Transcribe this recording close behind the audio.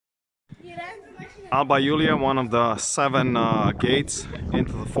Alba Iulia, one of the 7 gates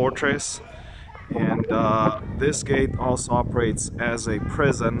into the fortress, and this gate also operates as a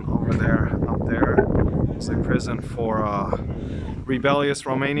prison over there. Up there, it's a prison for rebellious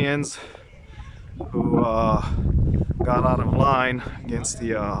Romanians who got out of line against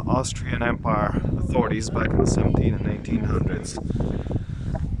the Austrian Empire authorities back in the 1700s and 1800s.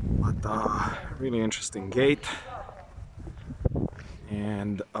 But really interesting gate.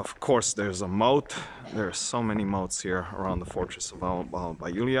 And of course there's a moat. There are so many moats here around the fortress of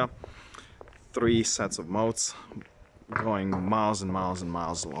Alba Iulia. 3 sets of moats going miles and miles and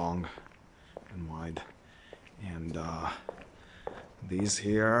miles long and wide. And these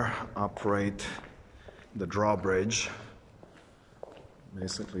here operate the drawbridge.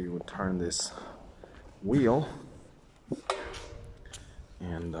 Basically you would turn this wheel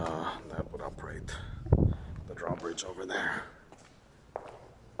and that would operate the drawbridge over there.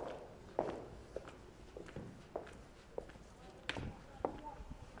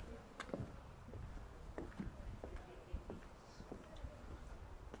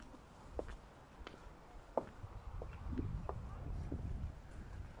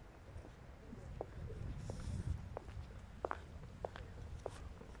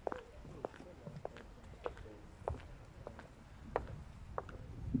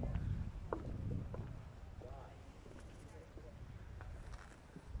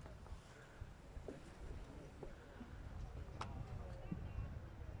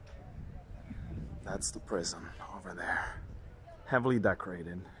 That's the prison over there, heavily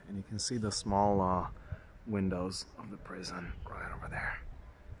decorated, and you can see the small windows of the prison right over there.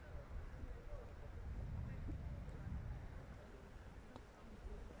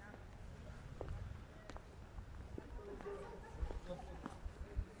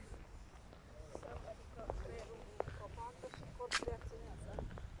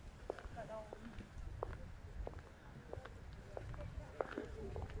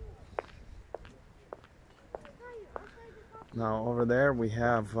 Now over there we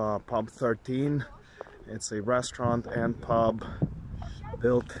have Pub 13. It's a restaurant and pub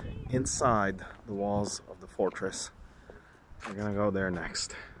built inside the walls of the fortress. We're gonna go there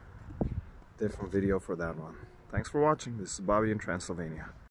next. Different video for that one. Thanks for watching. This is Bobby in Transylvania.